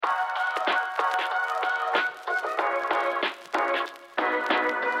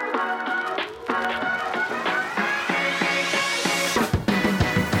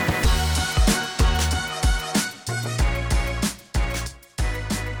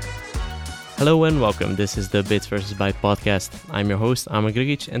Hello and welcome. This is the Bits vs. Byte podcast. I'm your host, Amar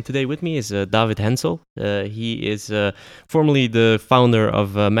Grigic, and today with me is David Henzel. He is formerly the founder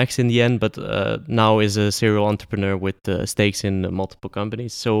of Max in the End, but now is a serial entrepreneur with stakes in multiple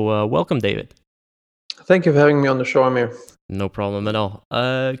companies. So welcome, David. Thank you for having me on the show, Amir. No problem at all.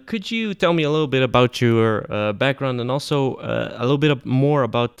 Could you tell me a little bit about your background and also a little bit more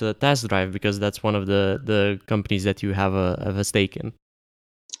about Task Drive, because that's one of the companies that you have a stake in?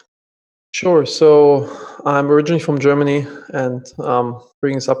 Sure. So I'm originally from Germany, and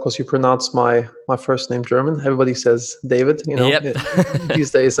bringing this up because you pronounce my first name German. Everybody says David, Yep.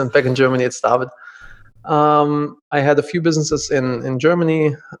 these days, and back in Germany it's David. I had a few businesses in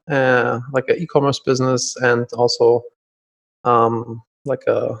Germany, like an e-commerce business, and also like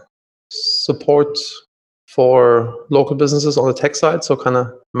a support for local businesses on the tech side. So kind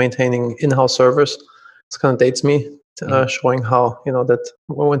of maintaining in-house servers. This kind of dates me, showing how that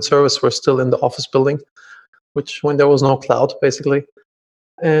when servers were still in the office building, when there was no cloud basically.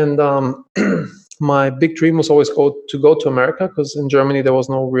 And my big dream was always to go to America, because in Germany there was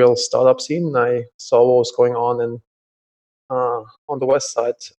no real startup scene. I saw what was going on on the west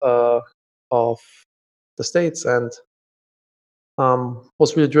side of the States, and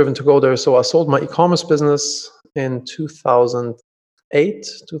was really driven to go there. So I sold my e-commerce business in 2008,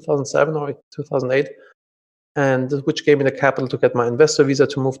 2007 or 2008, and which gave me the capital to get my investor visa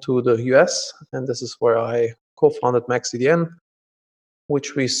to move to the US. And this is where I co-founded Max CDN,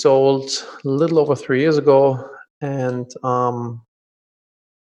 which we sold a little over 3 years ago. And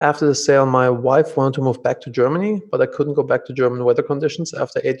after the sale, my wife wanted to move back to Germany, but I couldn't go back to German weather conditions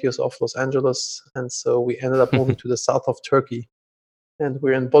after 8 years off Los Angeles. And so we ended up moving to the south of Turkey. And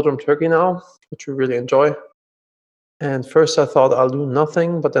we're in Bodrum, Turkey now, which we really enjoy. And first I thought I'll do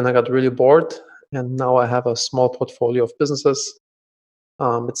nothing, but then I got really bored. And now I have a small portfolio of businesses.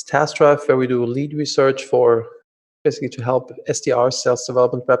 It's Task Drive, where we do lead research for basically to help SDRs, sales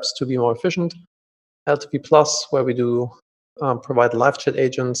development reps, to be more efficient. LTV Plus, where we do provide live chat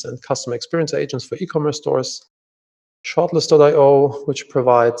agents and customer experience agents for e-commerce stores. Shortlist.io, which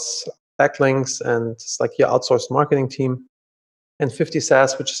provides backlinks and it's like your outsourced marketing team. And 50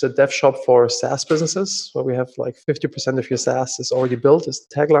 SaaS, which is a dev shop for SaaS businesses, where we have like 50% of your SaaS is already built, is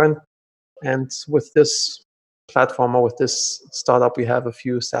the tagline. And with this platform, or with this startup, we have a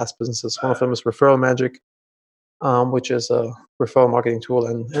few SaaS businesses. One of them is Referral Magic, which is a referral marketing tool.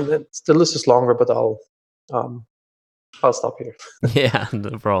 And the list is longer, but I'll stop here. Yeah,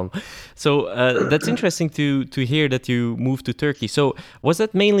 no problem. So that's interesting to hear that you moved to Turkey. So was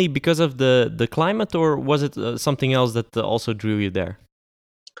that mainly because of the climate, or was it something else that also drew you there?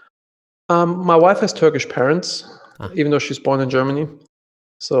 My wife has Turkish parents, even though she's born in Germany.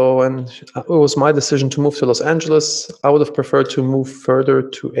 So when it was my decision to move to Los Angeles, I would have preferred to move further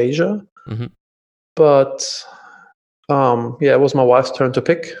to Asia. Mm-hmm. But it was my wife's turn to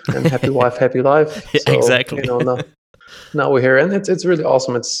pick, and happy wife, happy life. So, exactly. Now we're here, and it's really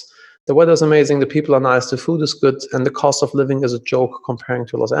awesome. The weather's amazing, the people are nice, the food is good, and the cost of living is a joke comparing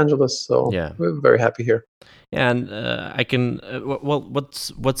to Los Angeles. So we're very happy here. Yeah, and I can.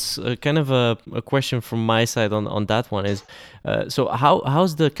 What's kind of a question from my side on that one is, so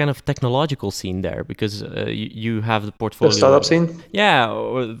how's the kind of technological scene there? Because you have the portfolio. The startup scene. Yeah,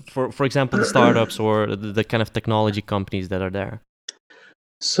 or for example, the startups or the kind of technology companies that are there.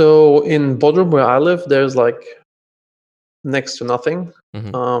 So in Bodrum, where I live, there's like next to nothing.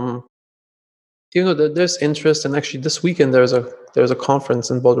 Mm-hmm. There's interest, and actually this weekend there's a conference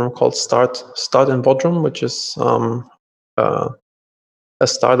in Bodrum called Start in Bodrum, which is a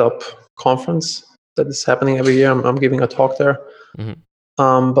startup conference that is happening every year. I'm giving a talk there. Mm-hmm.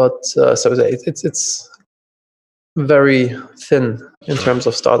 So it's very thin in terms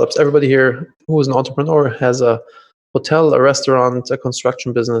of startups. Everybody here who is an entrepreneur has a hotel, a restaurant, a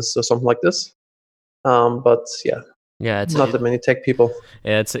construction business, or something like this. Yeah, it's not that many tech people.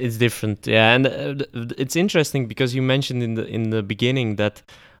 Yeah, it's different. Yeah, and it's interesting because you mentioned in the beginning that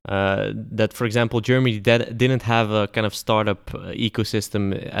for example Germany didn't have a kind of startup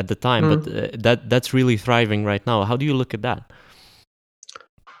ecosystem at the time, but that's really thriving right now. How do you look at that?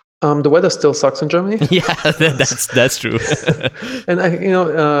 The weather still sucks in Germany. Yeah, that's true. And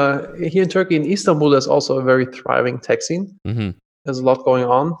here in Turkey, in Istanbul, there's also a very thriving tech scene. Mm-hmm. There's a lot going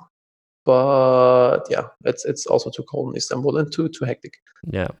on. But yeah, it's also too cold in Istanbul and too hectic.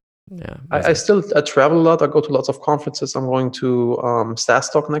 Yeah. I travel a lot. I go to lots of conferences. I'm going to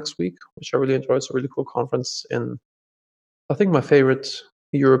SaaS Talk next week, which I really enjoy. It's a really cool conference I think my favorite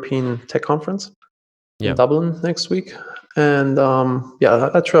European tech conference in Dublin next week. And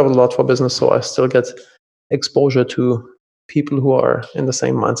I travel a lot for business, so I still get exposure to people who are in the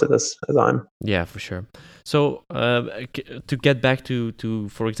same mindset as I'm. Yeah, for sure. So to get back to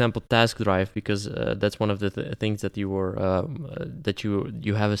for example task drive, because that's one of the things that you were that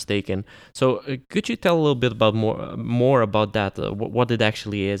you have a stake in. So could you tell a little bit about more about that? What it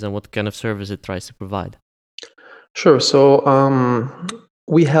actually is and what kind of service it tries to provide? Sure. So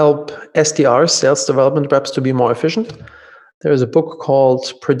we help SDRs, sales development reps, to be more efficient. There is a book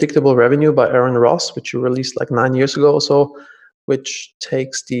called Predictable Revenue by Aaron Ross, which you released like 9 years ago or so, which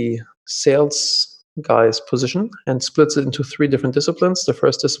takes the sales guy's position and splits it into 3 different disciplines. The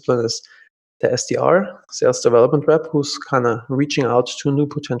first discipline is the SDR, sales development rep, who's kind of reaching out to new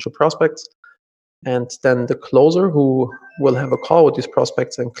potential prospects. And then the closer, who will have a call with these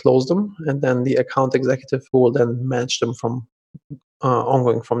prospects and close them. And then the account executive, who will then manage them from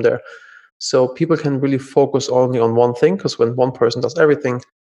ongoing from there. So people can really focus only on one thing, because when one person does everything,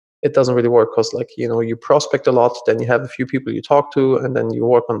 it doesn't really work, because like, you prospect a lot, then you have a few people you talk to, and then you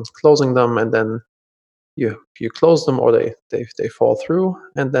work on closing them, and then you close them, or they fall through,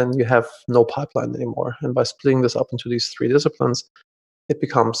 and then you have no pipeline anymore. And by splitting this up into these 3 disciplines, it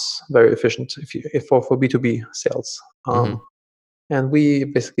becomes very efficient if for B2B sales. And we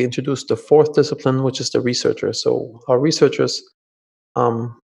basically introduced the 4th discipline, which is the researcher. So our researchers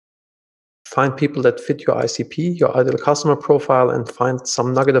find people that fit your ICP, your ideal customer profile, and find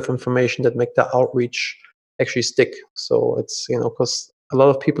some nugget of information that make the outreach actually stick. So it's, because a lot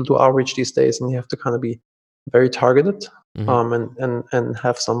of people do outreach these days, and you have to kind of be very targeted, and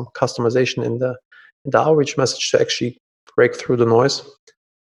have some customization in the outreach message to actually break through the noise.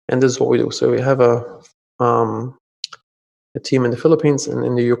 And this is what we do. So we have a team in the Philippines and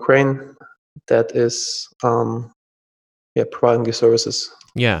in the Ukraine that is providing these services.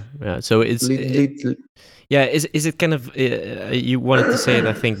 Yeah. So it's yeah. Is it kind of you wanted to say it,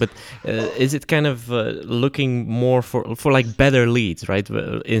 I think, but is it kind of looking more for like better leads, right?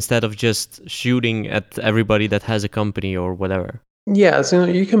 Instead of just shooting at everybody that has a company or whatever. Yeah, so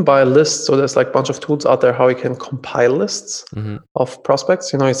you can buy lists. So there's like a bunch of tools out there how you can compile lists of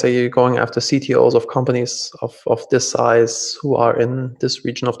prospects. You say you're going after CTOs of companies of this size who are in this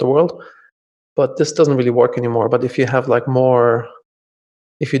region of the world. But this doesn't really work anymore. But if you have like more,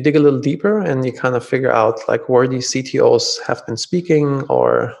 if you dig a little deeper and you kind of figure out like where these CTOs have been speaking,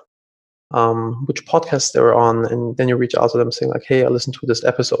 or which podcasts they were on, and then you reach out to them saying like, hey, I listened to this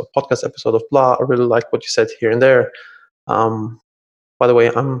podcast episode of blah, I really like what you said here and there. By the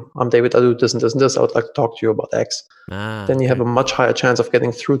way, I'm David, I do this and this and this, I would like to talk to you about X. Then you have a much higher chance of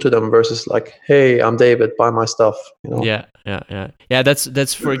getting through to them versus like, hey, I'm David, buy my stuff. Yeah.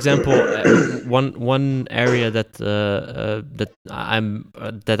 That's for example one area that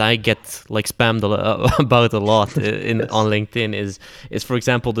I get like spammed about a lot on LinkedIn is for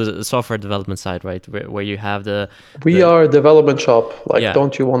example the software development side, right? Where you have we are a development shop. Like,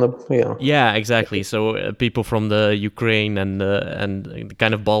 don't you want to? Yeah. Yeah, exactly. So people from the Ukraine and the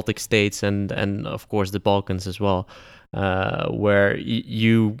kind of Baltic states and of course the Balkans as well. Where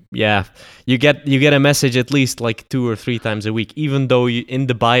you get a message at least like 2 or 3 times a week, even though in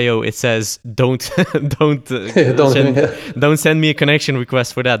the bio it says don't send me a connection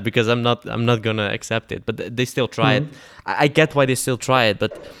request for that, because I'm not gonna accept it. But they still try it. I get why they still try it,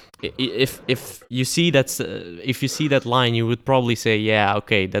 but if you see that line, you would probably say, yeah,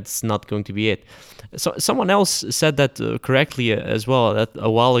 okay, that's not going to be it. So someone else said that correctly as well a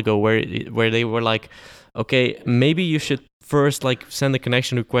while ago, where they were like, okay, maybe you should first like send a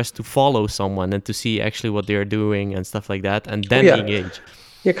connection request to follow someone and to see actually what they're doing and stuff like that, and then engage.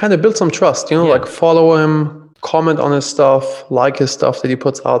 Yeah, kind of build some trust, like follow him, comment on his stuff, like his stuff that he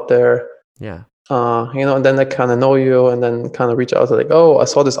puts out there. Yeah. And then they kind of know you, and then kind of reach out to like, oh, I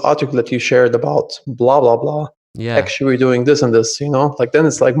saw this article that you shared about blah, blah, blah. Yeah. Actually, we're doing this and this, like then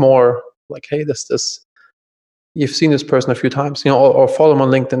it's like more like, hey, this, you've seen this person a few times, or follow him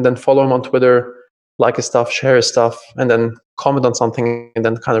on LinkedIn, then follow him on Twitter, like his stuff, share his stuff, and then comment on something, and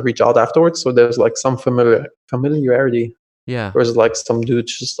then kind of reach out afterwards. So there's like some familiarity. Yeah. Versus like some dude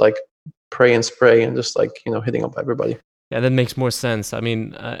just like pray and spray and just like, hitting up everybody. Yeah, that makes more sense. I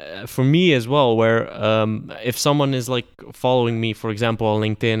mean, for me as well, where if someone is like following me, for example, on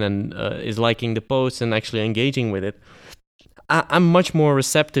LinkedIn and is liking the post and actually engaging with it, I'm much more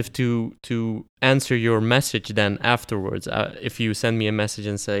receptive to answer your message than afterwards. If you send me a message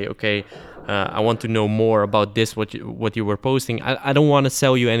and say, okay, I want to know more about this, what you were posting. I don't want to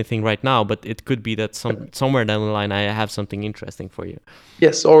sell you anything right now, but it could be that somewhere down the line I have something interesting for you.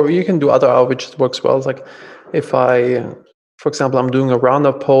 Yes, or you can do other outreach that works well. Like if for example, I'm doing a round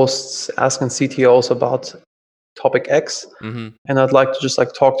of posts asking CTOs about topic X, Mm-hmm. and I'd like to just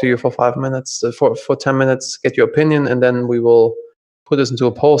like talk to you for 5 minutes, for 10 minutes, get your opinion, and then we will put this into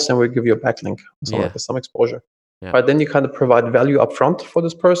a post and we'll give you a backlink, so Yeah. like some exposure. Yeah. Right, then you kind of provide value upfront for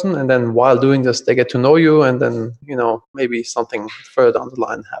this person, and then while doing this, they get to know you, and then maybe something further down the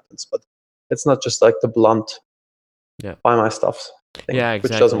line happens. But it's not just like the blunt, buy my stuff thing, yeah,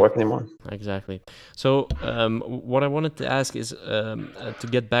 exactly. which doesn't work anymore. Exactly. So what I wanted to ask is to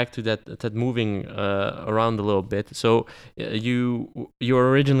get back to that moving around a little bit. So you're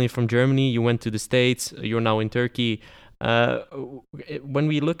originally from Germany. You went to the States. You're now in Turkey. When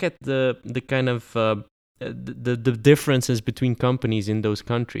we look at the kind of the differences between companies in those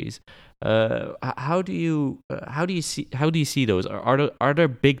countries, how do you see those? Are there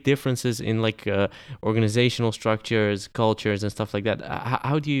big differences in like organizational structures, cultures, and stuff like that?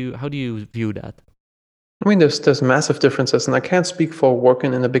 How do you view that? I mean, there's massive differences, and I can't speak for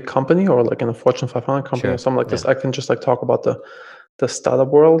working in a big company or like in a Fortune 500 company or something like this. I can just like talk about the startup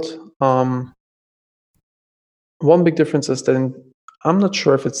world. One big difference is that I'm not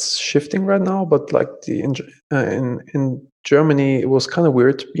sure if it's shifting right now, but like in Germany, it was kind of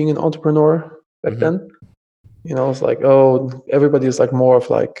weird being an entrepreneur back then. It's like, everybody is like more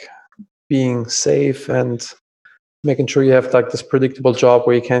of like being safe and making sure you have like this predictable job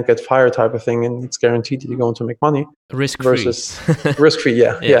where you can't get fired type of thing, and it's guaranteed that you're going to make money. Risk-free. Versus risk-free,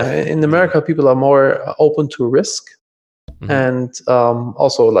 yeah. In America, people are more open to risk, and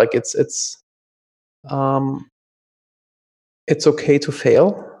also like it's okay to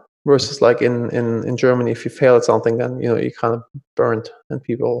fail. Versus like in Germany, if you fail at something, then you kind of burned, and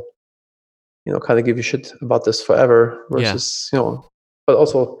people kind of give you shit about this forever. Versus but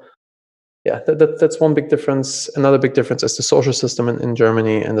also. Yeah, that's one big difference. Another big difference is the social system in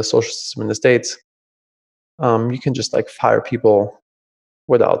Germany and the social system in the States. You can just like fire people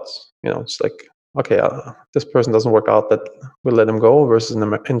without, it's like, okay, this person doesn't work out, that we'll let him go. Versus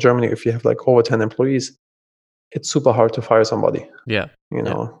in Germany, if you have like over 10 employees, it's super hard to fire somebody. Yeah.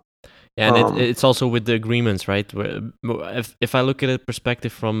 And it's also with the agreements, right? If I look at it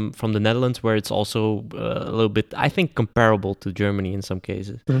perspective from the Netherlands, where it's also a little bit, I think, comparable to Germany in some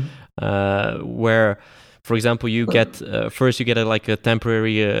cases, where, for example, you get first you get like a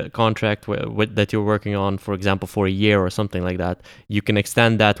temporary contract that you're working on, for example, for a year or something like that. You can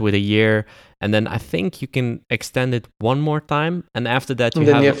extend that with a year, and then I think you can extend it one more time, and after that you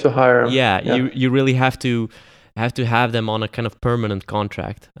have to hire. You really have to have them on a kind of permanent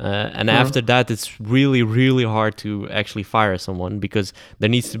contract, and after that it's really, really hard to actually fire someone, because there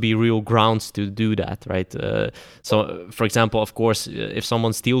needs to be real grounds to do that, right? So for example, of course, if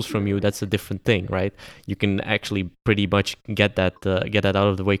someone steals from you, that's a different thing, right? You can actually pretty much get that out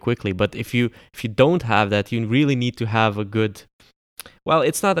of the way quickly. But if you don't have that, you really need to have a good, well,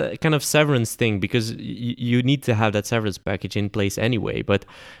 it's not a kind of severance thing, because you need to have that severance package in place anyway. But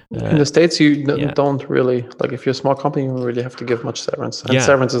in the States, you don't really, like if you're a small company, you don't really have to give much severance. And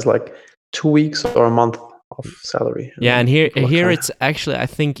severance is like 2 weeks or a month of salary. And here it's actually, I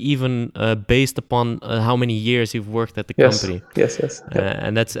think, even based upon how many years you've worked at the company. Yes.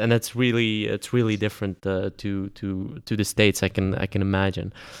 And that's really different to the States. I can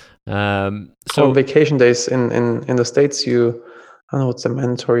imagine. So vacation days in the States, I don't know what's the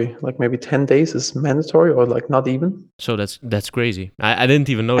mandatory, like maybe 10 days is mandatory, or like not even. So that's crazy. I didn't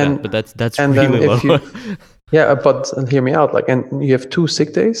even know that, but that's really low. But hear me out. Like, and you have 2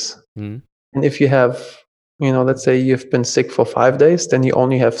 sick days, and if you have, let's say you've been sick for 5 days, then you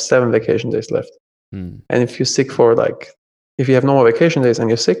only have 7 vacation days left. And if you're sick for if you have no more vacation days and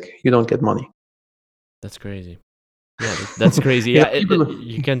you're sick, you don't get money. That's crazy. Yeah, that's crazy.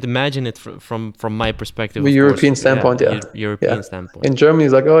 You can't imagine it from my perspective. European standpoint, European standpoint. In Germany,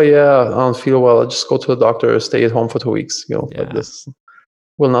 it's like, I don't feel well, I'll just go to the doctor, stay at home for 2 weeks. But this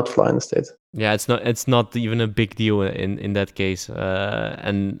will not fly in the States. Yeah, it's not even a big deal in that case,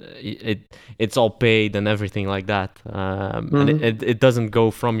 and it's all paid and everything like that, and it doesn't go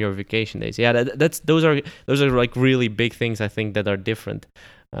from your vacation days. Yeah, those are like really big things, I think, that are different.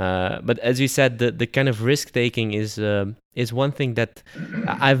 But as you said, the kind of risk taking is one thing that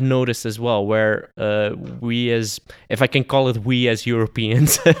I've noticed as well, where we as, if I can call it we as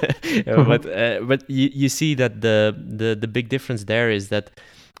Europeans, but you see that the big difference there is that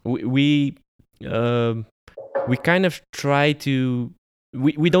we kind of try to.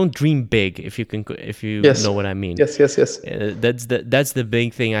 We don't dream big, if you know what I mean. Yes. That's the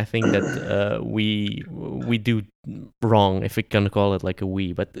big thing, I think, that we do wrong, if we can call it like a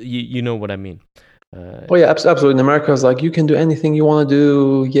we, but you know what I mean. Absolutely. In America, it's like you can do anything you want to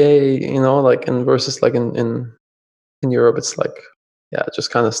do, yay, like, and versus like in Europe, it's like, just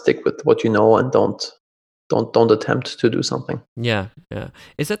kind of stick with what you know and don't don't attempt to do something. Yeah.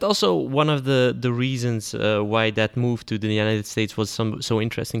 Is that also one of the reasons why that move to the United States was so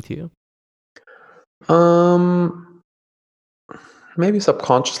interesting to you? Maybe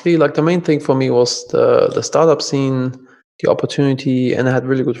subconsciously. Like the main thing for me was the startup scene, the opportunity, and I had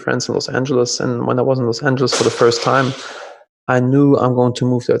really good friends in Los Angeles. And when I was in Los Angeles for the first time, I knew I'm going to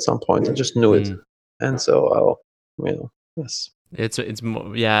move there at some point. I just knew it, and so yes. It's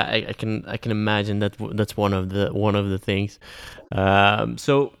more, yeah. I can imagine that's one of the things.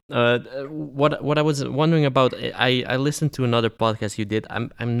 So what I was wondering about, I listened to another podcast you did.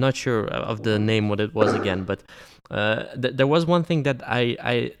 I'm not sure of the name, what it was again, but there was one thing that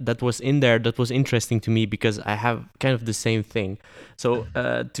I that was in there that was interesting to me, because I have kind of the same thing. So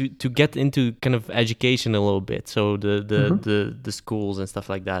to get into kind of education a little bit, so the schools and stuff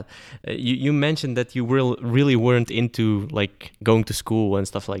like that. You mentioned that you really weren't into like going to school and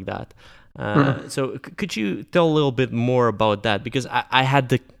stuff like that. So could you tell a little bit more about that? Because I had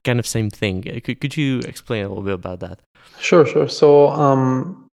the kind of same thing. Could you explain a little bit about that? Sure. So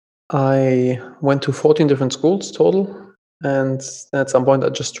I went to 14 different schools total, and at some point I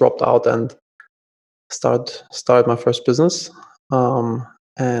just dropped out and started my first business.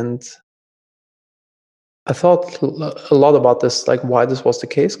 And I thought a lot about this, like why this was the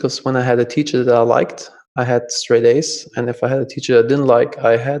case. Because when I had a teacher that I liked, I had straight A's, and if I had a teacher I didn't like,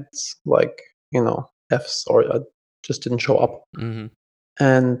 I had like F's, or I just didn't show up.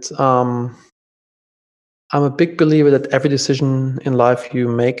 And I'm a big believer that every decision in life you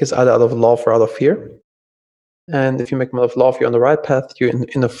make is either out of love or out of fear. And if you make them out of love, you're on the right path. You're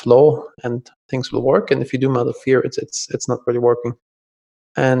in a flow, and things will work. And if you do them out of fear, it's not really working.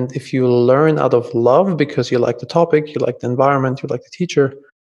 And if you learn out of love because you like the topic, you like the environment, you like the teacher,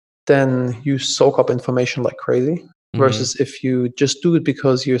 then you soak up information like crazy. Versus if you just do it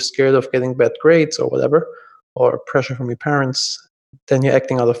because you're scared of getting bad grades or whatever, or pressure from your parents, then you're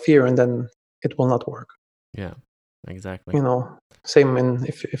acting out of fear, and then it will not work. Yeah, exactly. Same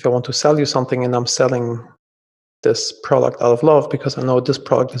if I want to sell you something and I'm selling this product out of love because I know this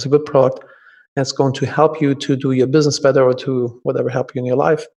product is a good product and it's going to help you to do your business better or to whatever help you in your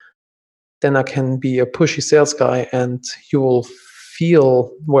life, then I can be a pushy sales guy and you will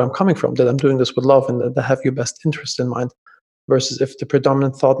feel where I'm coming from, that I'm doing this with love and that I have your best interest in mind. Versus if the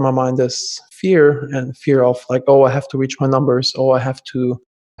predominant thought in my mind is fear, and fear of like, oh, I have to reach my numbers, oh, I have to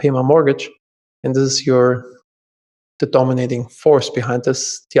pay my mortgage, and this is the dominating force behind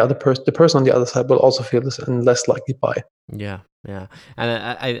this, the person on the other side will also feel this and less likely buy. Yeah, and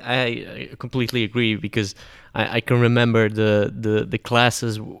I completely agree, because I can remember the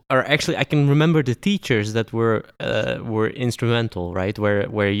classes, or actually I can remember the teachers that were instrumental, right?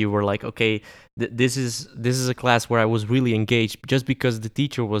 Where you were like, okay, this is a class where I was really engaged just because the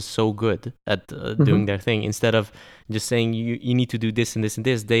teacher was so good at doing their thing, instead of just saying you need to do this and this and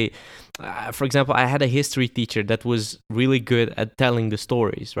this. They, for example, I had a history teacher that was really good at telling the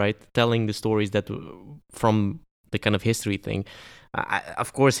stories, right? Telling the stories that from the kind of history thing.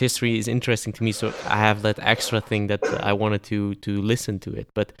 Of course, history is interesting to me, so I have that extra thing that I wanted to listen to it.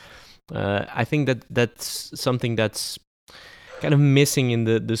 But I think that's something that's kind of missing in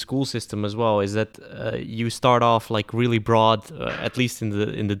the school system as well, is that you start off like really broad, at least in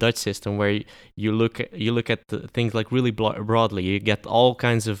the Dutch system, where you look at things like really broadly. You get all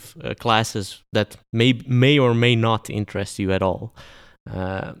kinds of classes that may or may not interest you at all.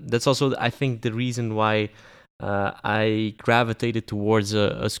 That's also, I think, the reason why I gravitated towards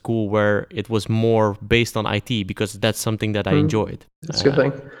a school where it was more based on IT, because that's something that I enjoyed. That's a good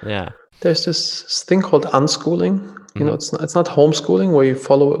thing. Yeah. There's this thing called unschooling. It's not homeschooling where you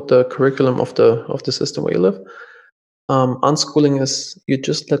follow the curriculum of the system where you live. Unschooling is you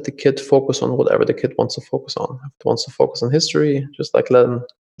just let the kid focus on whatever the kid wants to focus on. If it wants to focus on history, just like let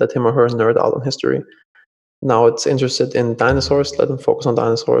him or her nerd out on history. Now it's interested in dinosaurs, let them focus on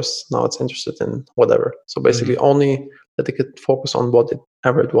dinosaurs. Now it's interested in whatever. So basically only let the kid focus on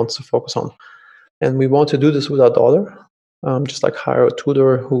whatever it wants to focus on. And we want to do this with our daughter, just like hire a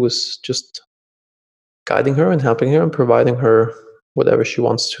tutor who is just guiding her and helping her and providing her whatever she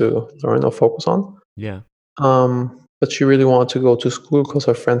wants to learn or focus on. Yeah. But she really wanted to go to school because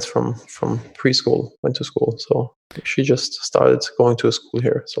her friends from preschool went to school. So she just started going to a school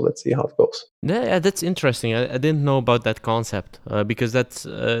here. So let's see how it goes. Yeah, that's interesting. I didn't know about that concept, because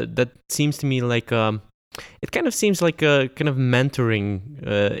that seems to me like it kind of seems like a kind of mentoring,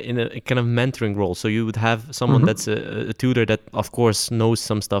 in a kind of mentoring role. So you would have someone that's a tutor that, of course, knows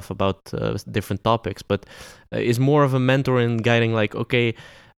some stuff about different topics, but is more of a mentor in guiding, like, okay,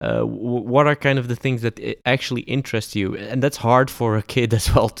 what are kind of the things that actually interest you? And that's hard for a kid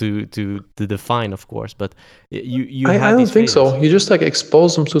as well to define, of course. But you I had don't these think phases. so. You just like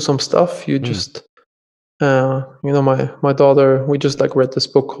expose them to some stuff. You just my daughter, we just like read this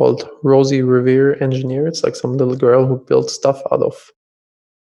book called Rosie Revere Engineer. It's like some little girl who built stuff out of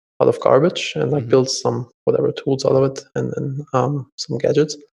garbage and like builds some whatever tools out of it, and then some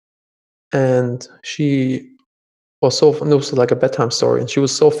gadgets. And she was it was like a bedtime story, and she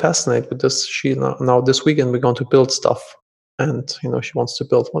was so fascinated with this. She now this weekend we're going to build stuff, and she wants to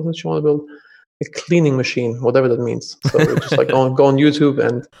build. What does she want to build? A cleaning machine, whatever that means. So we just like go on YouTube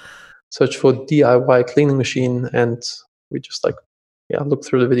and search for DIY cleaning machine, and we just like look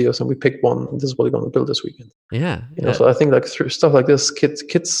through the videos and we pick one. This is what we're going to build this weekend. Yeah. So I think like through stuff like this,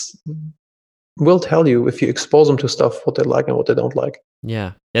 kids will tell you if you expose them to stuff what they like and what they don't like.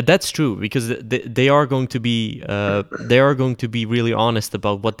 Yeah, that's true, because they are going to be really honest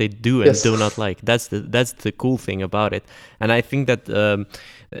about what they do and do not like. That's the cool thing about it, and I think that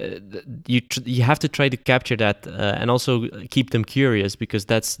you have to try to capture that and also keep them curious, because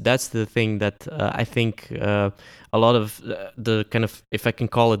that's the thing that I think a lot of the kind of, if I can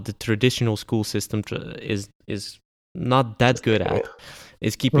call it, the traditional school system is not that good at.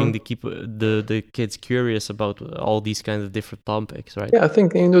 Is keeping the kids curious about all these kinds of different topics, right? Yeah, I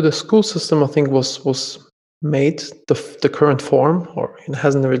think the school system, I think, was made the current form, or it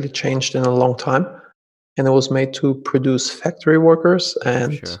hasn't really changed in a long time, and it was made to produce factory workers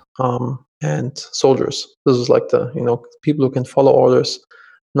and soldiers. This is like the people who can follow orders,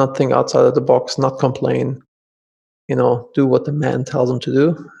 not think outside of the box, not complain, do what the man tells them to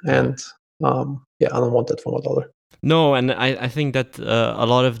do, and I don't want that for my daughter. No, and I think that a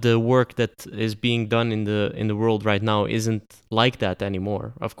lot of the work that is being done in the world right now isn't like that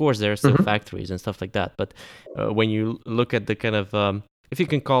anymore. Of course, there are still factories and stuff like that, but when you look at the kind of if you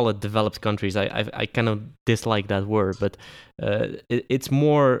can call it developed countries, I kind of dislike that word, but it's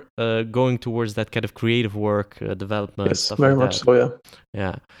more going towards that kind of creative work, development, stuff very like much that. So, yeah.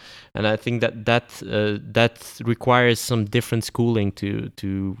 Yeah. And I think that requires some different schooling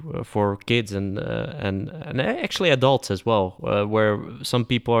for kids and actually adults as well, where some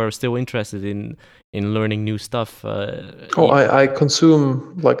people are still interested in learning new stuff. I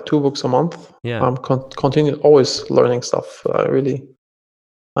consume like 2 books a month. Yeah. I'm continue always learning stuff.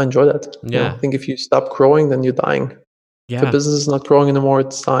 I enjoy that. Yeah. I think if you stop growing, then you're dying. Yeah. If a business is not growing anymore,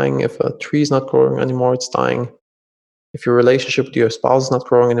 it's dying. If a tree is not growing anymore, it's dying. If your relationship with your spouse is not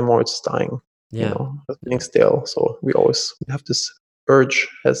growing anymore, it's dying. Yeah. It's being stale. So we always have this urge,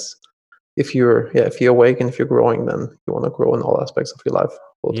 as if you're awake and if you're growing, then you want to grow in all aspects of your life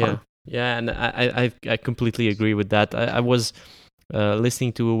all the time. Yeah, and I completely agree with that. I was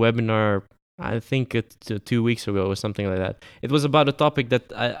listening to a webinar, I think 2 weeks ago or something like that. It was about a topic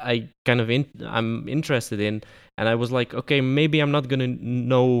that I kind of I'm interested in, and I was like, okay, maybe I'm not gonna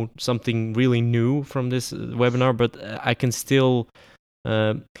know something really new from this webinar, but I can still,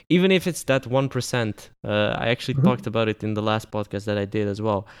 even if it's that 1%. I actually talked about it in the last podcast that I did as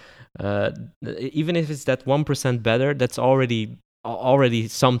well. Even if it's that 1% better, that's already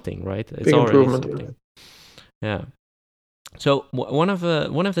something, right? It's big already improvement. something. Yeah. So one of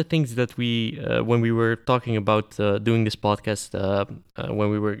the things that we when we were talking about doing this podcast, when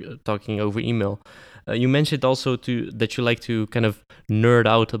we were talking over email, you mentioned also that you like to kind of nerd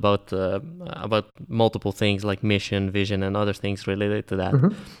out about multiple things like mission, vision, and other things related to that.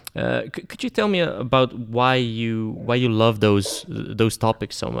 Could you tell me about why you love those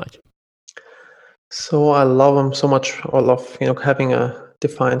topics so much? So I love them so much. I love having a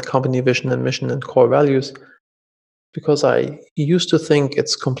defined company vision and mission and core values, because I used to think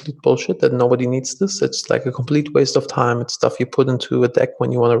it's complete bullshit, that nobody needs this. It's like a complete waste of time. It's stuff you put into a deck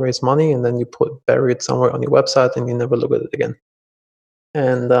when you want to raise money, and then you bury it somewhere on your website and you never look at it again.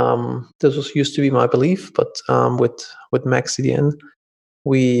 And this used to be my belief, but with Max CDN,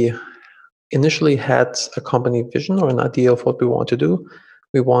 we initially had a company vision or an idea of what we want to do.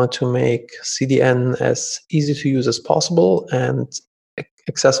 We wanted to make CDN as easy to use as possible and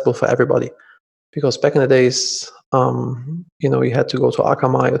accessible for everybody. Because back in the days, you had to go to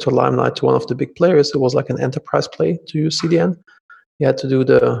Akamai or to Limelight, to one of the big players. It was like an enterprise play to use CDN. You had to do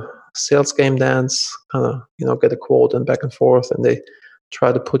the sales game dance, kind of, get a quote and back and forth, and they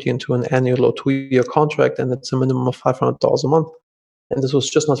try to put you into an annual or 2-year contract, and it's a minimum of $500 a month. And this was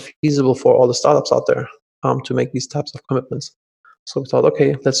just not feasible for all the startups out there to make these types of commitments. So we thought,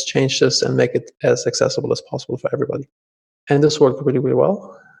 okay, let's change this and make it as accessible as possible for everybody. And this worked really, really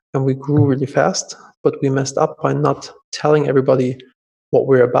well. And we grew really fast, but we messed up by not telling everybody what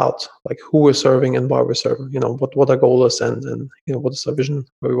we're about, like who we're serving and why we're serving, what our goal is, and what is our vision,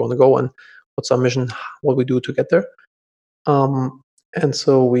 where we want to go, and what's our mission, what we do to get there. And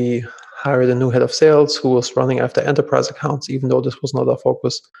so we hired a new head of sales who was running after enterprise accounts, even though this was not our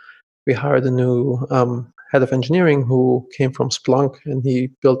focus. We hired a new head of engineering who came from Splunk, and he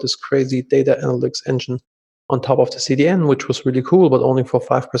built this crazy data analytics engine on top of the CDN, which was really cool, but only for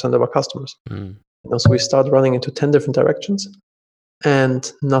 5% of our customers. So we started running into 10 different directions,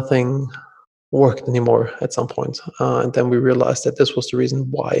 and nothing worked anymore at some point. And then we realized that this was the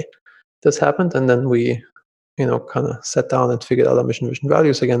reason why this happened. And then we, kind of sat down and figured out our mission, vision,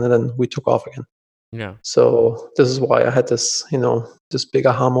 values again, and then we took off again. Yeah. So this is why I had this, this big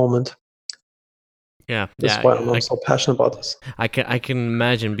aha moment. Yeah. That's why I'm so passionate about this. I can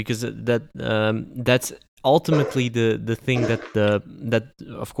imagine, because that's ultimately the thing that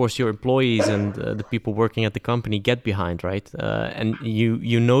of course your employees and the people working at the company get behind, right? And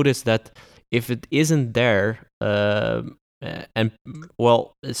you notice that if it isn't there, and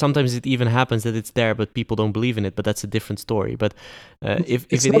well, sometimes it even happens that it's there, but people don't believe in it. But that's a different story. But if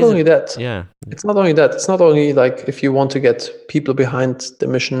it's it not only that, yeah, it's not only that. It's not only like if you want to get people behind the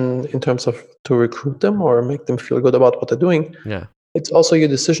mission in terms of to recruit them or make them feel good about what they're doing. Yeah, it's also your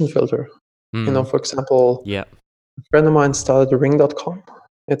decision filter. For example, yeah, a friend of mine started ring.com.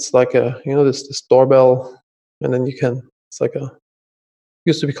 It's like this doorbell, and then it's like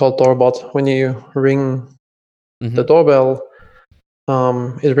used to be called doorbot. When you ring the doorbell,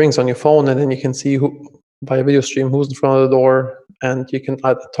 it rings on your phone, and then you can see who, by a video stream, who's in front of the door, and you can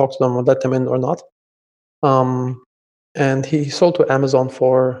either talk to them or let them in or not. And he sold to Amazon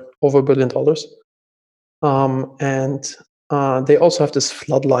for over $1 billion. And they also have this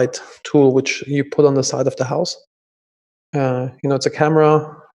floodlight tool which you put on the side of the house. It's a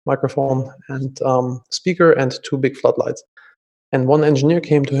camera, microphone, and speaker, and 2 big floodlights. And one engineer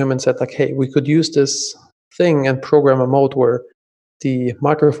came to him and said, like, hey, we could use this thing and program a mode where the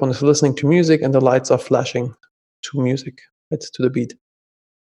microphone is listening to music and the lights are flashing to music, right, to the beat.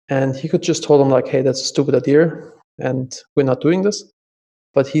 And he could just told him, like, hey, that's a stupid idea, and we're not doing this.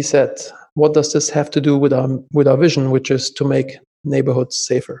 But he said, what does this have to do with our vision, which is to make neighborhoods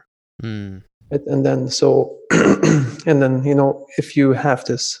safer? Right? And then if you have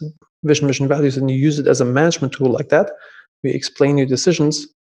this vision, mission, values, and you use it as a management tool like that, we explain your decisions,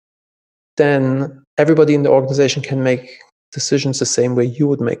 then everybody in the organization can make decisions the same way you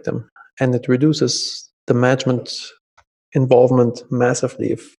would make them, and it reduces the management involvement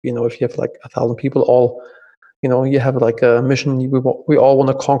massively. If you have like 1,000 people, all you have like a mission, we all want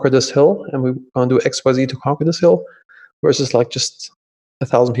to conquer this hill, and we want to do XYZ to conquer this hill, versus like just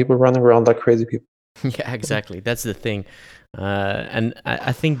 1,000 people running around like crazy people. Yeah, exactly. That's the thing. And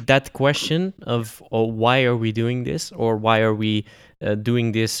I think that question of why are we doing this, or why are we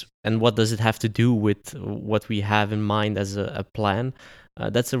doing this, and what does it have to do with what we have in mind as a plan,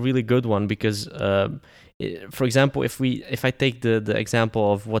 that's a really good one. Because for example, if I take the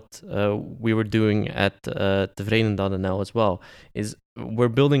example of what we were doing at Tevreden.nl as well, is we're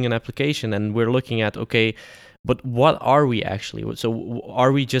building an application and we're looking at, okay, but what are we actually? So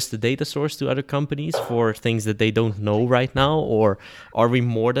are we just a data source to other companies for things that they don't know right now? Or are we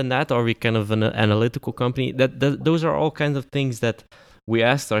more than that? Are we kind of an analytical company? Those are all kinds of things that we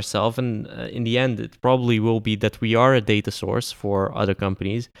asked ourselves. And in the end, it probably will be that we are a data source for other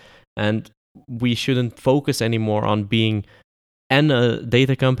companies. And we shouldn't focus anymore on being a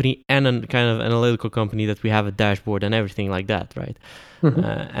data company and a kind of analytical company that we have a dashboard and everything like that, right?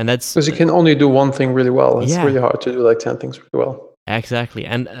 And that's because you can only do one thing really well. It's really hard to do like 10 things really well. Exactly,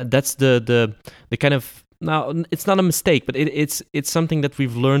 and that's the kind of, now it's not a mistake, but it's something that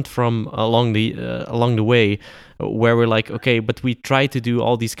we've learned from along the way, where we're like, okay, but we try to do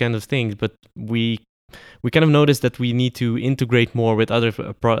all these kind of things, but we kind of notice that we need to integrate more with other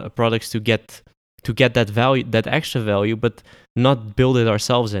products to get that value, that extra value, but not build it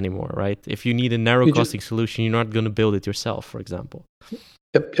ourselves anymore, right? If you need a narrow costing solution, you're not going to build it yourself, for example.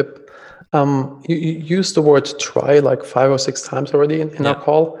 Yep. You used the word try like 5 or 6 times already in our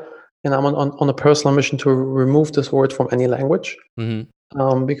call, and I'm on a personal mission to remove this word from any language,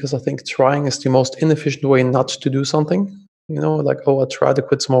 because I think trying is the most inefficient way not to do something. Like, oh, I try to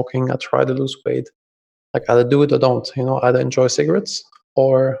quit smoking, I try to lose weight. Like, either do it or don't. Either enjoy cigarettes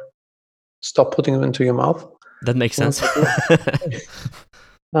or stop putting them into your mouth. That makes sense.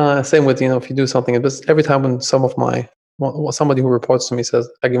 Same with, if you do something, every time when somebody who reports to me says,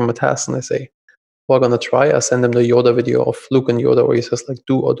 I give them a task and I say, we're going to try, I send them the Yoda video of Luke and Yoda where he says, like,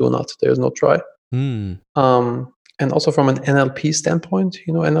 do or do not. There's no try. And also from an NLP standpoint,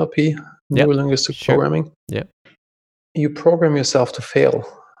 NLP, Neuro Linguistic Programming. Yeah. you program yourself to fail,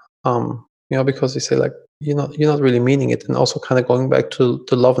 because you say like you're not really meaning it, and also kind of going back to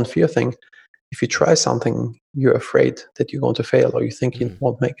the love and fear thing. If you try something, you're afraid that you're going to fail, or you think you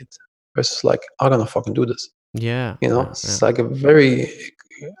won't make it. Versus like, I'm gonna fucking do this. Yeah. It's like a very.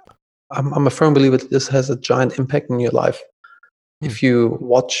 I'm a firm believer that this has a giant impact in your life. If you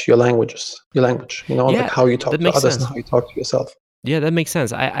watch your language, like how you talk that to makes others sense. and how you talk to yourself. Yeah, that makes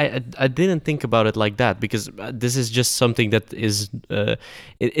sense. I didn't think about it like that, because this is just something that is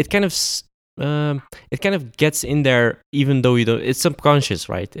it kind of it kind of gets in there, even though you don't. It's subconscious,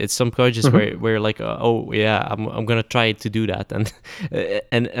 right? It's subconscious where you're like, oh yeah, I'm gonna try to do that, and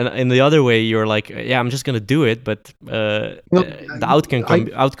and in the other way you're like, yeah, I'm just gonna do it, but the outcome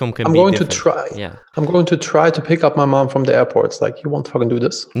can I'm be going different. to try. Yeah. I'm going to try to pick up my mom from the airport. It's like, you won't fucking do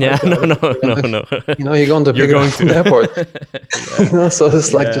this. Yeah. Like, No. you're going to pick her up from the airport. So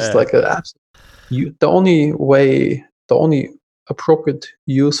it's like just like the only appropriate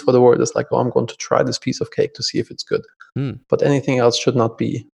use for the word is like, oh, I'm going to try this piece of cake to see if it's good. But anything else should not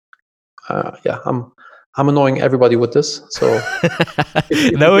be. I'm annoying everybody with this. So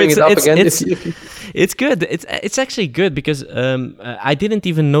if no, you bring it up again, it's good. It's actually good, because I didn't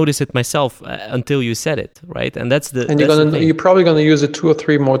even notice it myself until you said it, right? And that's the. And you're probably gonna use it 2 or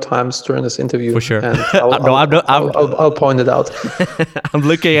 3 more times during this interview. For sure. And I'll point it out. I'm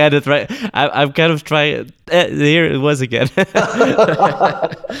looking at it right. I'm kind of trying. Here it was again.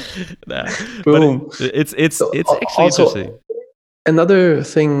 Boom. But it's actually also, interesting. Another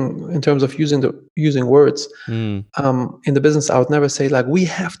thing in terms of using words, in the business, I would never say like, we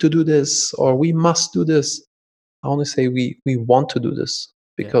have to do this or we must do this. I only say we want to do this,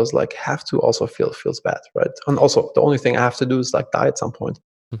 because like have to also feels bad, right? And also the only thing I have to do is like die at some point.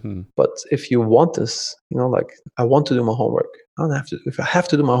 But if you want this, like, I want to do my homework. I don't have to. If I have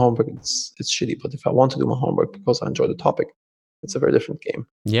to do my homework, it's shitty. But if I want to do my homework because I enjoy the topic, it's a very different game.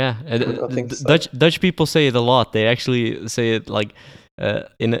 Yeah, Dutch people say it a lot. They actually say it like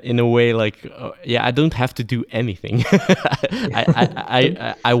in a way like, yeah, I don't have to do anything.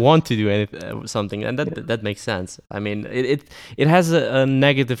 I want to do something, and that makes sense. I mean, it has a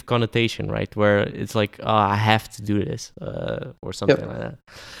negative connotation, right? Where it's like, oh, I have to do this or something like that.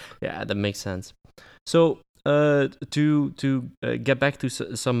 Yeah, that makes sense. So to get back to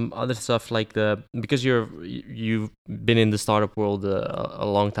some other stuff, like because you've been in the startup world a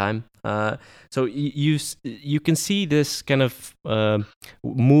long time, so you can see this kind of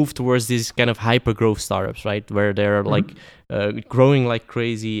move towards these kind of hyper growth startups, right, where they're like growing like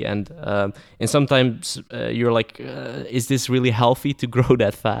crazy, and sometimes you're like, is this really healthy to grow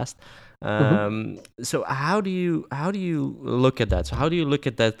that fast? So how do you look at that? So how do you look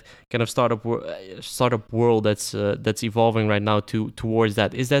at that kind of startup world that's evolving right now towards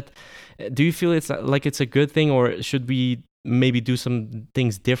that? Do you feel it's a good thing, or should we maybe do some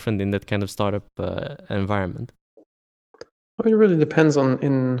things different in that kind of startup environment? It really depends on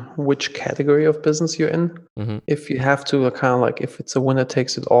in which category of business you're in. If you have to kind of like, if it's a winner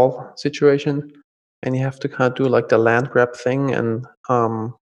takes it all situation, and you have to kind of do like the land grab thing, and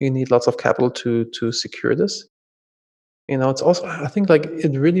you need lots of capital to secure this. It's also, I think, like,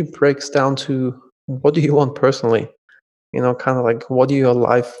 it really breaks down to, what do you want personally? Kind of like, what do your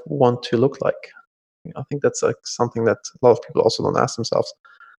life want to look like? I think that's like something that a lot of people also don't ask themselves.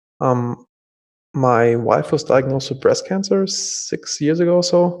 My wife was diagnosed with breast cancer 6 years ago or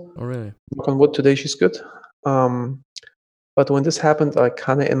so. Oh, really? Knock on wood, today she's good. But when this happened, I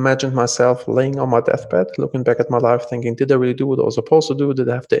kind of imagined myself laying on my deathbed, looking back at my life, thinking, did I really do what I was supposed to do? Did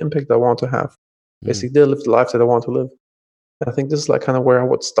I have the impact I want to have? Basically, did I live the life that I want to live? And I think this is like kind of where I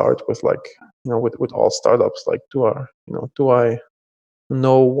would start with, like, with all startups. Like, do I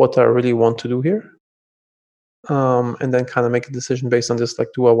know what I really want to do here? And then kind of make a decision based on this.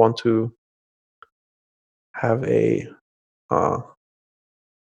 Like, do I want to have a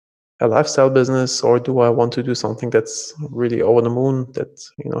lifestyle business, or do I want to do something that's really over the moon, that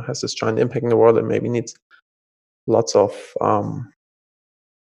has this giant impact in the world and maybe needs lots of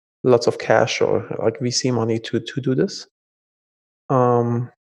cash or like VC money to do this?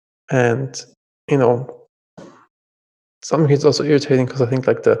 And something is also irritating, because I think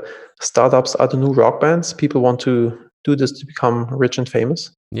like the startups are the new rock bands. People want to do this to become rich and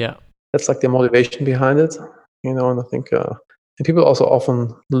famous. Yeah, that's like the motivation behind it. And I think and people also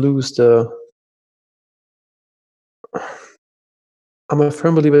often lose I'm a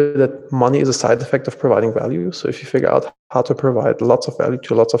firm believer that money is a side effect of providing value. So if you figure out how to provide lots of value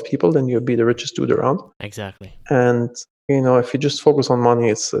to lots of people, then you'll be the richest dude around. Exactly. And if you just focus on money,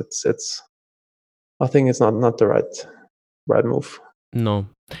 it's I think it's not the right move. No,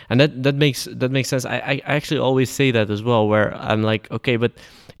 and that makes sense. I actually always say that as well, where I'm like, okay, but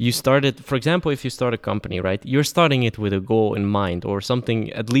you started, for example, if you start a company, right? You're starting it with a goal in mind, or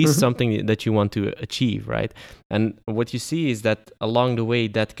something, at least Mhm. something that you want to achieve, right? And what you see is that along the way,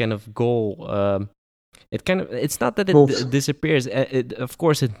 that kind of goal, it's not that it Moves. disappears. Of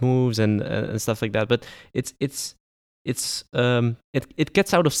course, it moves and stuff like that, but it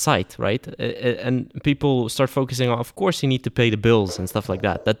gets out of sight, right? And people start focusing on. Of course, you need to pay the bills and stuff like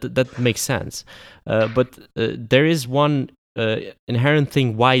that. That makes sense. But there is one inherent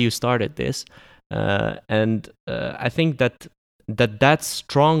thing why you started this, and I think that's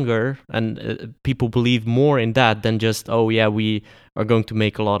stronger, and people believe more in that than just, oh yeah, we are going to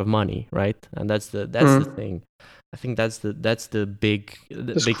make a lot of money, right? And that's the Mm. thing. I think that's the Just big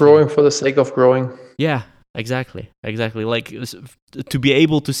thing. growing for the sake of growing. Yeah, exactly. Like to be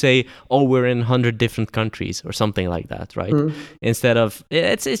able to say, "Oh, we're in 100 different countries" or something like that, right? Mm. Instead of,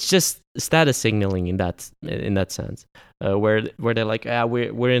 it's just status signaling in that sense, where they're like, "Ah,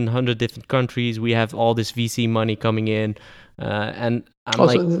 we're in 100 different countries. We have all this VC money coming in," and I'm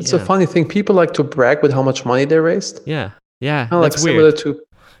like, Also, it's a "Yeah, funny thing. People like to brag with how much money they raised. yeah, yeah." Kind of like That's weird. similar to,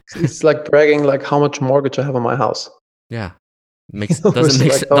 it's like bragging like how much mortgage I have on my house. Yeah. Makes doesn't Versus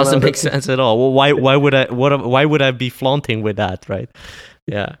make like, oh doesn't no, make sense at all. Well, why would I be flaunting with that, right?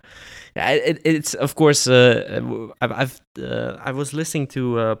 Yeah. Yeah, it's of course. I was listening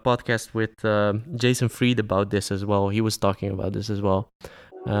to a podcast with Jason Fried about this as well. He was talking about this as well,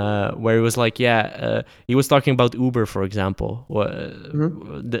 where he was like, yeah, he was talking about Uber, for example.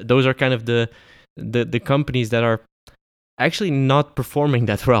 Those are kind of the companies that are actually not performing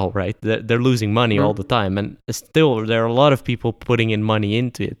that well, right? They're losing money all the time, and still there are a lot of people putting in money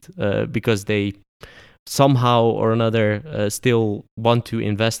into it because they somehow or another still want to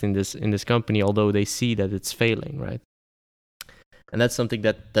invest in this company, although they see that it's failing, right? And that's something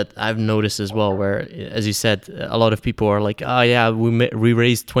that I've noticed as well, where, as you said, a lot of people are like, oh yeah, we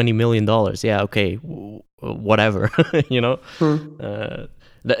raised $20 million. Yeah, okay, whatever, you know. Mm. Uh,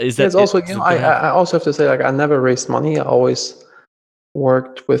 is Yeah, that it's also, is it gonna happen? I also have to say, like, I never raised money. I always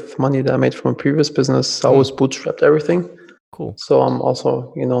worked with money that I made from a previous business. I Mm, always bootstrapped everything. cool. So I'm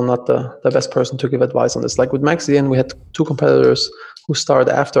also, not the best person to give advice on this. Like with Maxian, we had two competitors who started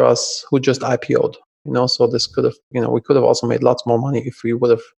after us who just IPO'd. So this could have, we could have also made lots more money if we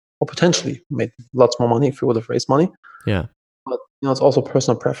would have, or potentially made lots more money if we would have raised money. Yeah. But it's also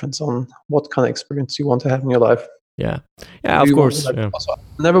personal preference on what kind of experience you want to have in your life. Yeah. Yeah, Do of you want to, course. like, Yeah. also,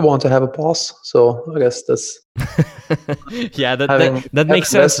 I never want to have a boss. So I guess that's Yeah, that that having that have makes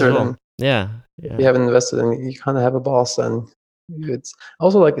sense as invested well. in Yeah. if Yeah. you haven't invested in, you kind of have a boss, and it's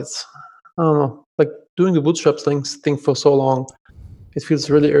also like, it's, I don't know, like doing the bootstrap thing for so long, it feels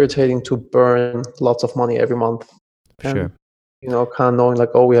really irritating to burn lots of money every month, and Sure. kind of knowing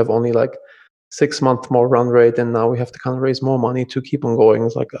like, oh, we have only like 6 month more run rate, and now we have to kind of raise more money to keep on going.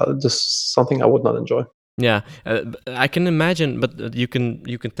 It's like, just something I would not enjoy. Yeah, I can imagine, but you can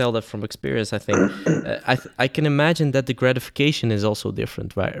tell that from experience. I think I can imagine that the gratification is also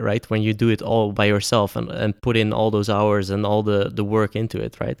different, right? Right, when you do it all by yourself and put in all those hours and all the work into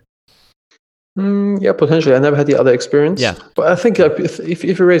it, right? Yeah, potentially. I never had the other experience, Yeah, but I think like, if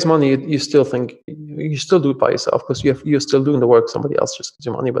you raise money, you still think you still do it by yourself, because you're still doing the work. Somebody else just gives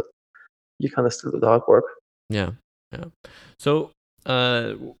you money, but you kind of still do the hard work. yeah, yeah. So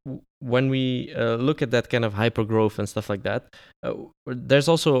when we look at that kind of hyper growth and stuff like that, there's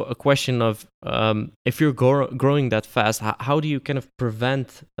also a question of if you're growing that fast, how do you kind of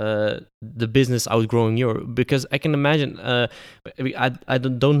prevent the business outgrowing you? Because I can imagine, I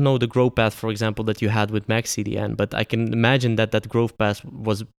don't know the growth path, for example, that you had with Max CDN, but I can imagine that growth path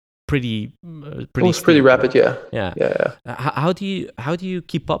was pretty It was pretty steep, right? rapid, yeah. Yeah. Yeah. How do you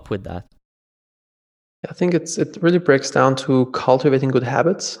keep up with that? I think it really breaks down to cultivating good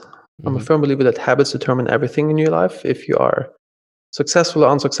habits. I'm a Hmm. firm believer that habits determine everything in your life. If you are successful or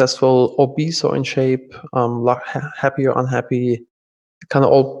unsuccessful, obese or in shape, happy or unhappy, it kind of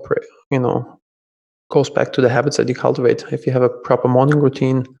all, goes back to the habits that you cultivate. If you have a proper morning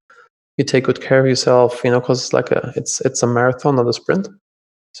routine, you take good care of yourself, because it's like it's a marathon, not a sprint.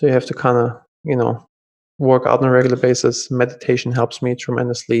 So you have to kind of, work out on a regular basis. Meditation helps me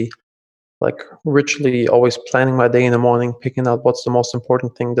tremendously. Like, richly always planning my day in the morning, picking out what's the most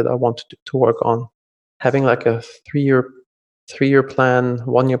important thing that I want to work on. Having like a 3-year plan,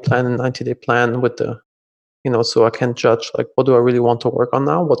 1-year plan, and 90-day plan with the, so I can judge like, what do I really want to work on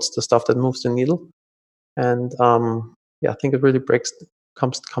now? What's the stuff that moves the needle? And yeah, I think it really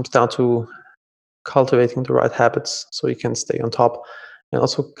comes down to cultivating the right habits so you can stay on top, and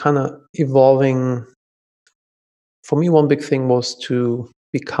also kind of evolving for me, one big thing was to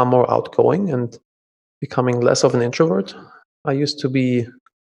become more outgoing and becoming less of an introvert. I used to be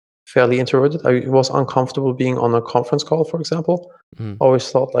fairly introverted. I was uncomfortable being on a conference call, for example. Mm.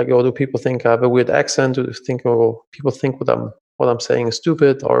 Always thought like, oh, do people think I have a weird accent? Do they think, oh, people think what I'm saying is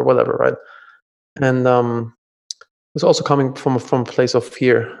stupid or whatever, right? And it was also coming from a place of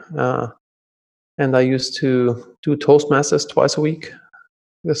fear. And I used to do Toastmasters twice a week.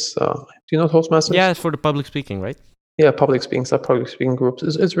 Do you know Toastmasters? Yeah, it's for the public speaking, right? Yeah, public speaking groups.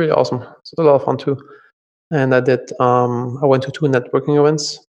 It's really awesome. It's a lot of fun too. And I went to 2 networking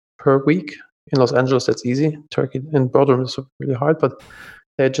events per week. In Los Angeles, that's easy. Turkey and Belgium is really hard, but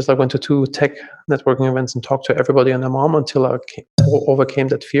I just like went to 2 tech networking events and talked to everybody and their mom until I overcame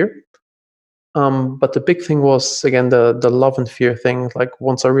that fear. But the big thing was again the love and fear thing. Like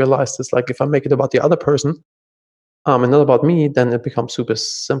once I realized it's like if I make it about the other person, and not about me, then it becomes super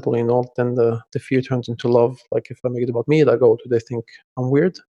simple, Then the fear turns into love. Like if I make it about me, like, oh, do they think I'm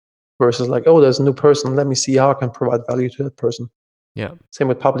weird? Versus like, oh, there's a new person. Let me see how I can provide value to that person. Yeah. Same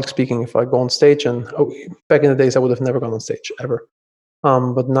with public speaking. If I go on stage back in the days, I would have never gone on stage ever.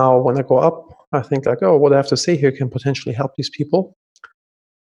 But now when I go up, I think like, oh, what I have to say here can potentially help these people.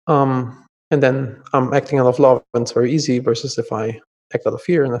 And then I'm acting out of love, and it's very easy. Versus if I act out of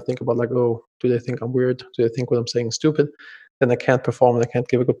fear and I think about like, oh, do they think I'm weird? Do they think what I'm saying is stupid? Then I can't perform and I can't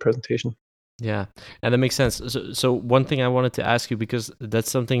give a good presentation. Yeah, and that makes sense. So one thing I wanted to ask you, because that's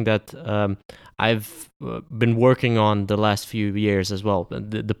something that I've been working on the last few years as well,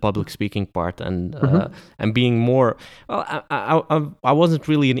 the public speaking part, and being more. Well, I wasn't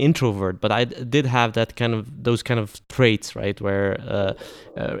really an introvert, but I did have those kind of traits, right? Where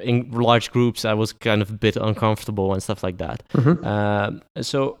in large groups I was kind of a bit uncomfortable and stuff like that.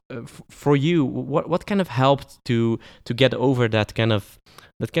 So for you, what kind of helped to get over that kind of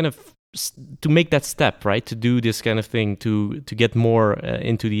to make that step, right, to do this kind of thing, to get more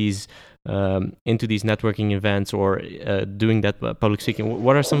into these networking events or doing that public speaking?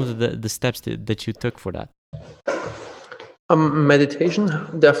 What are some of the steps that you took for that? Meditation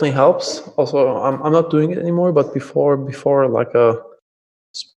definitely helps. Also, I'm not doing it anymore, but before like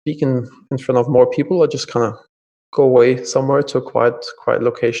speaking in front of more people, I just kind of go away somewhere to a quiet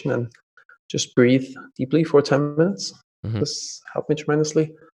location and just breathe deeply for 10 minutes. This helped me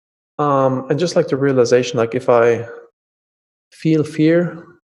tremendously. And just like the realization, like if I feel fear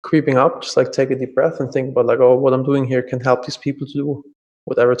creeping up, just like take a deep breath and think about like, oh, what I'm doing here can help these people to do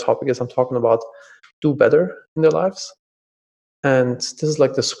whatever topic is I'm talking about, do better in their lives. And this is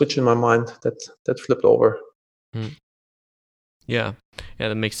like the switch in my mind that flipped over. Yeah,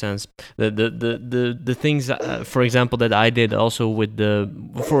 that makes sense. The things, for example, that I did also with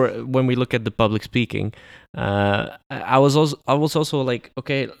for when we look at the public speaking, I was also like,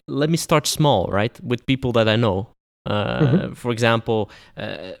 okay, let me start small, right, with people that I know. For example,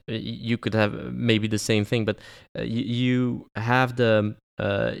 you could have maybe the same thing, but you have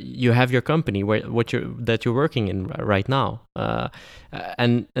you have your company that you're working in right now,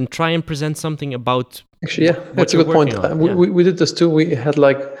 and try and present something about. Actually, yeah, that's a good point. We did this too. We had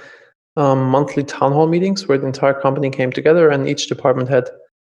like monthly town hall meetings where the entire company came together, and each department head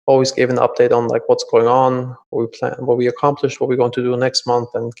always gave an update on like what's going on, what we plan, what we accomplished, what we're going to do next month,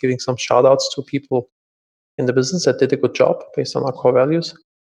 and giving some shout outs to people in the business that did a good job based on our core values.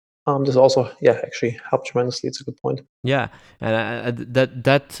 This also, actually helped tremendously. It's a good point. Yeah, and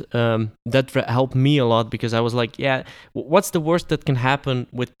that helped me a lot, because I was like, yeah, what's the worst that can happen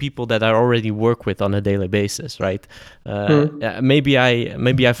with people that I already work with on a daily basis, right? Maybe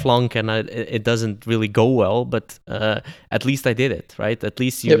I flunk and it doesn't really go well, but at least I did it, right? At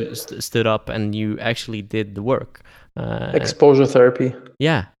least you stood up and you actually did the work. Exposure therapy.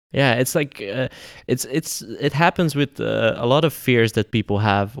 Yeah, it's like it happens with a lot of fears that people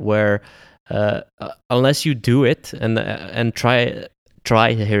have, where unless you do it and try,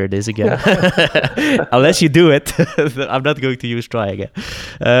 here it is again. Unless you do it, I'm not going to use try again.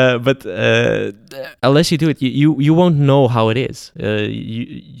 But unless you do it, you won't know how it is.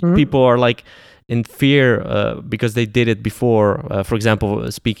 People are like in fear because they did it before, for example,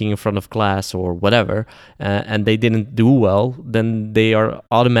 speaking in front of class or whatever, and they didn't do well, then they are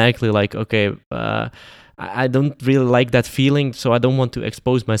automatically like, okay, I don't really like that feeling, so I don't want to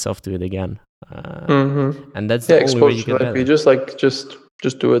expose myself to it again. And that's the only way you get better.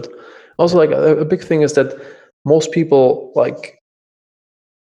 Just do it. Also, like a big thing is that most people, like,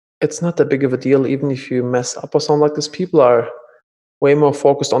 it's not that big of a deal even if you mess up or something like this. People are way more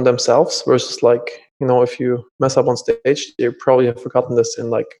focused on themselves versus like, if you mess up on stage, they probably have forgotten this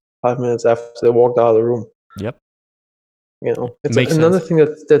in like 5 minutes after they walked out of the room. Yep. It's another thing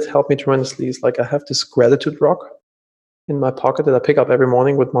that helped me tremendously is like I have this gratitude rock in my pocket that I pick up every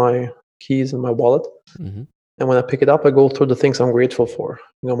morning with my keys and my wallet. Mm-hmm. And when I pick it up, I go through the things I'm grateful for.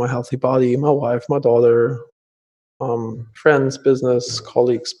 My healthy body, my wife, my daughter, friends, business,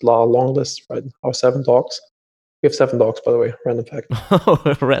 colleagues, blah, long list, right? Our 7 dogs. We have 7 dogs, by the way, random fact.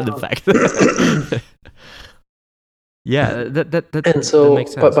 Random fact. Yeah, And so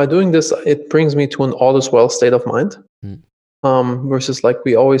makes sense. by doing this, it brings me to an all is well state of mind. Versus like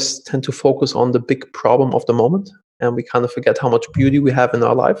we always tend to focus on the big problem of the moment, and we kind of forget how much beauty we have in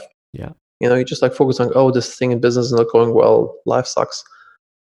our life. Yeah. You just like focus on, oh, this thing in business is not going well, life sucks.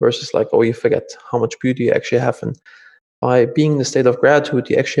 Versus like, oh, you forget how much beauty you actually have. And by being in the state of gratitude,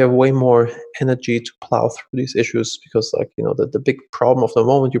 you actually have way more energy to plow through these issues, because like, the big problem of the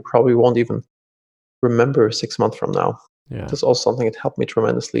moment, you probably won't even remember 6 months from now. Yeah. That's also something that helped me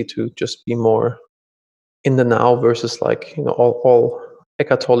tremendously to just be more in the now, versus like, all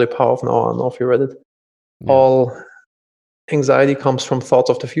Eckhart Tolle Power of Now. I don't know if you read it. Yeah. All anxiety comes from thoughts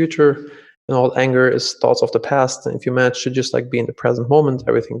of the future, and all anger is thoughts of the past. And if you manage to just like be in the present moment,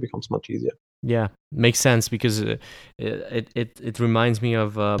 everything becomes much easier. Yeah, makes sense, because it reminds me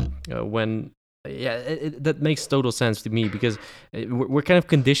of when. Yeah, that makes total sense to me, because we're kind of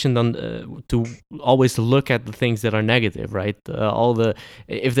conditioned on to always look at the things that are negative, right?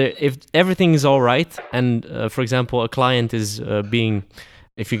 If everything is all right, and for example, a client is being,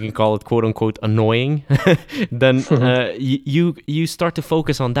 if you can call it, quote unquote, annoying, then you start to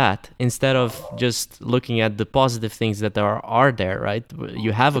focus on that instead of just looking at the positive things that are there, right?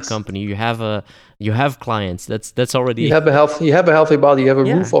 You have a company, you have clients. That's already. You have a healthy body. You have a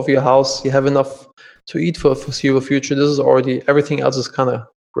Yeah. roof over your house. You have enough to eat for a foreseeable future. This is already, everything else is kind of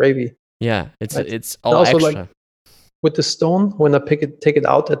gravy. Yeah, it's right? it's all also, extra. like with the stone, when I take it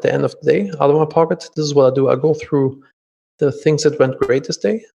out at the end of the day out of my pocket, this is what I do. I go through the things that went great this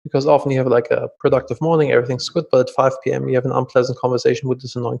day, because often you have like a productive morning, everything's good, but at 5 p.m. you have an unpleasant conversation with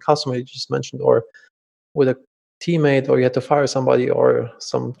this annoying customer you just mentioned, or with a teammate, or you had to fire somebody, or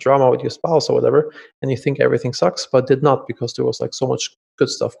some drama with your spouse or whatever, and you think everything sucks, but did not, because there was like so much good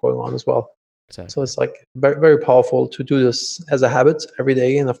stuff going on as well. Exactly. So it's like very, very powerful to do this as a habit every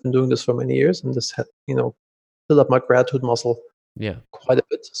day, and I've been doing this for many years, and this build up my gratitude muscle quite a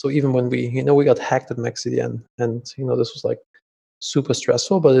bit. So even when we got hacked at MaxCDN, and this was like super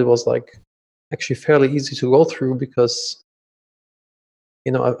stressful, but it was like actually fairly easy to go through, because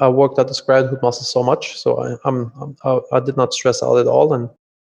I worked out this gratitude muscle so much, so I did not stress out at all. And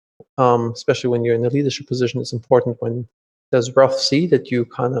especially when you're in a leadership position, it's important when there's rough sea that you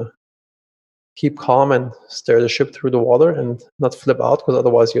kind of keep calm and steer the ship through the water and not flip out, because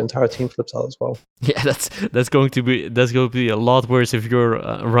otherwise your entire team flips out as well. Yeah, that's going to be a lot worse if you're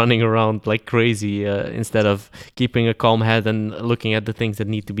running around like crazy instead of keeping a calm head and looking at the things that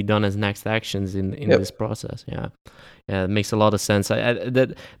need to be done as next actions in this process. Yeah, it makes a lot of sense.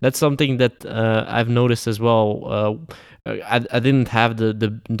 That's something that I've noticed as well. I didn't have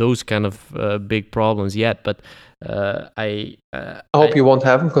those kind of big problems yet, but I hope you won't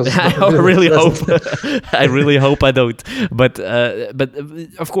have them, because I really hope I really hope I don't. But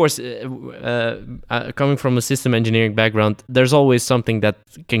of course, coming from a system engineering background, there's always something that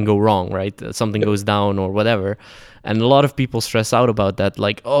can go wrong, right? Something goes down or whatever, and a lot of people stress out about that,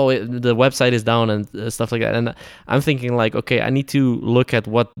 like, the website is down and stuff like that. And I'm thinking like, okay, I need to look at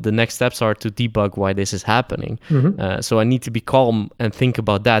what the next steps are to debug why this is happening. So I need to be calm and think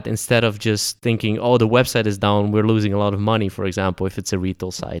about that, instead of just thinking, the website is down, we're losing a lot of money, for example, if it's a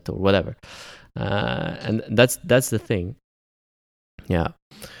retail site or whatever. And that's the thing. Yeah,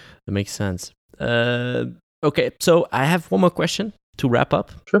 that makes sense. Okay, so I have one more question to wrap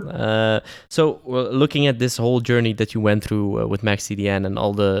up. Sure. So looking at this whole journey that you went through with MaxCDN and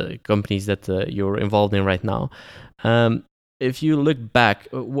all the companies that you're involved in right now, if you look back,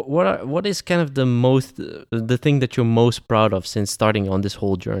 what is kind of the thing that you're most proud of since starting on this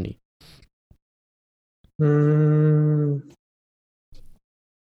whole journey? I'm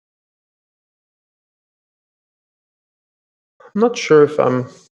not sure if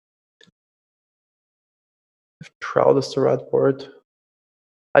proud is the right word.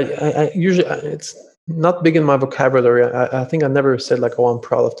 I usually, it's not big in my vocabulary. I think I never said like, I'm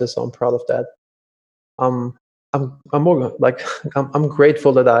proud of this, or I'm proud of that. I'm more like I'm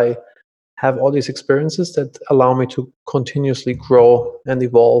grateful that I have all these experiences that allow me to continuously grow and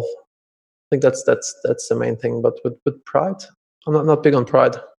evolve. I think that's the main thing. But with pride, I'm not big on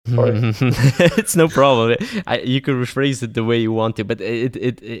pride. Sorry. It's no problem. You could rephrase it the way you want to, but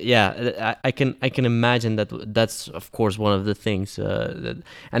I can imagine that's of course one of the things. And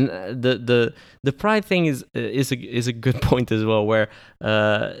the pride thing is a good point as well, where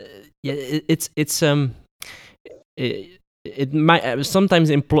it might sometimes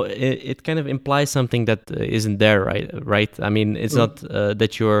it kind of implies something that isn't there, right? I mean, it's not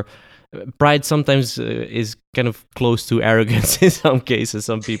that you're pride sometimes is kind of close to arrogance in some cases,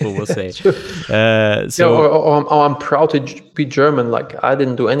 some people will say. Or I'm proud to be German. Like, I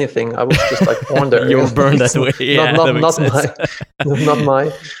didn't do anything. I was just like born there. You were born that way. Yeah, not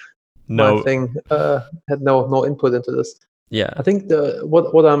my no thing. Had no input into this. Yeah, I think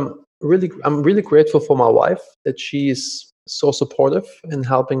what I'm really grateful for my wife, that she's so supportive in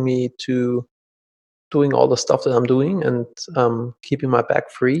helping me to doing all the stuff that I'm doing, and keeping my back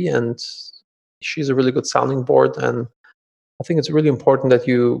free. And she's a really good sounding board. And I think it's really important that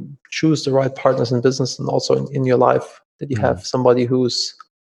you choose the right partners in business and also in your life, that you have somebody who's,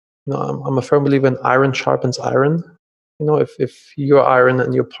 I'm a firm believer in iron sharpens iron. If you're iron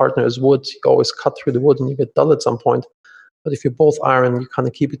and your partner is wood, you always cut through the wood and you get dull at some point. But if you're both iron, you kind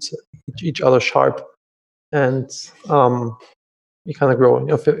of keep each other sharp, and you kind of grow.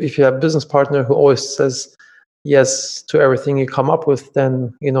 If you have a business partner who always says yes to everything you come up with,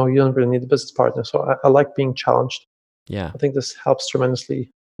 then you don't really need a business partner. So I like being challenged. Yeah, I think this helps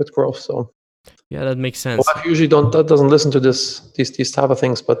tremendously with growth. So yeah, that makes sense. Well, I usually doesn't listen to these type of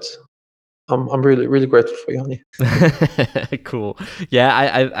things, but I'm really, really grateful for you, honey. Cool. Yeah,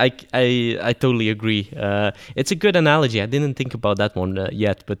 I totally agree. It's a good analogy. I didn't think about that one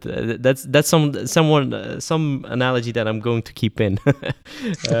yet, but that's some analogy that I'm going to keep in.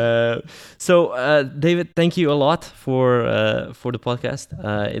 So David, thank you a lot for the podcast.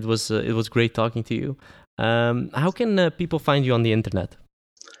 It was great talking to you. How can people find you on the internet?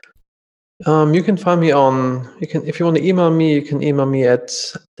 You can find me if you want to email me, you can email me at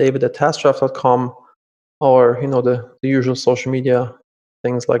david@taskdraft.com, or the usual social media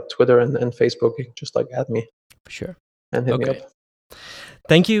things like Twitter and Facebook. You can just add me. Sure. And hit me up.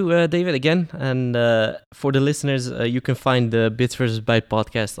 Thank you, David, again. And for the listeners, you can find the Bits vs. Bytes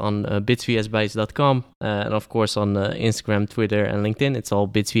podcast on bitsvsbytes.com, and of course on Instagram, Twitter, and LinkedIn. It's all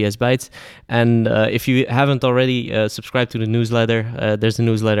Bits vs. Bytes. And if you haven't already subscribed to the newsletter, there's a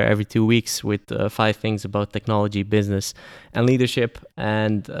newsletter every 2 weeks with 5 things about technology, business, and leadership.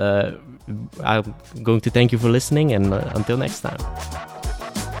 And I'm going to thank you for listening, and until next time.